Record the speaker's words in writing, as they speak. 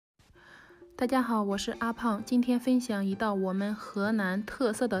大家好，我是阿胖，今天分享一道我们河南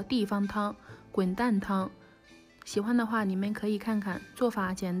特色的地方汤——滚蛋汤。喜欢的话，你们可以看看，做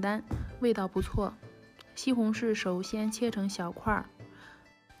法简单，味道不错。西红柿首先切成小块，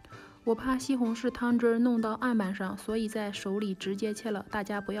我怕西红柿汤汁弄到案板上，所以在手里直接切了，大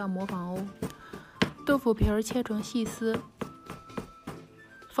家不要模仿哦。豆腐皮儿切成细丝，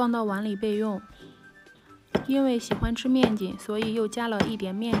放到碗里备用。因为喜欢吃面筋，所以又加了一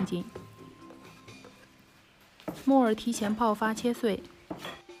点面筋。木耳提前泡发切碎，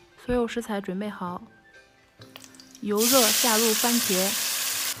所有食材准备好。油热下入番茄，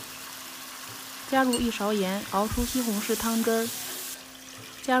加入1勺盐，熬出西红柿汤汁儿，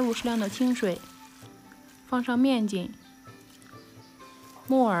加入适量的清水，放上面筋、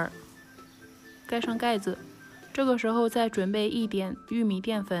木耳，盖上盖子。这个时候再准备一点玉米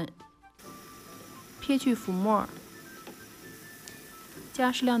淀粉，撇去腐沫，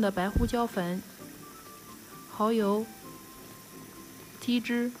加适量的白胡椒粉、蚝油、鸡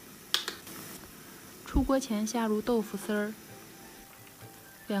汁。出锅前下入豆腐丝儿、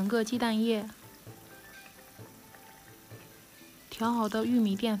2个鸡蛋液、调好的玉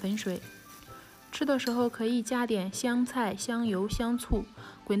米淀粉水。吃的时候可以加点香菜、香油、香醋。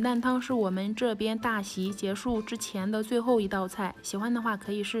滚蛋汤是我们这边大席结束之前的最后一道菜，喜欢的话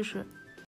可以试试。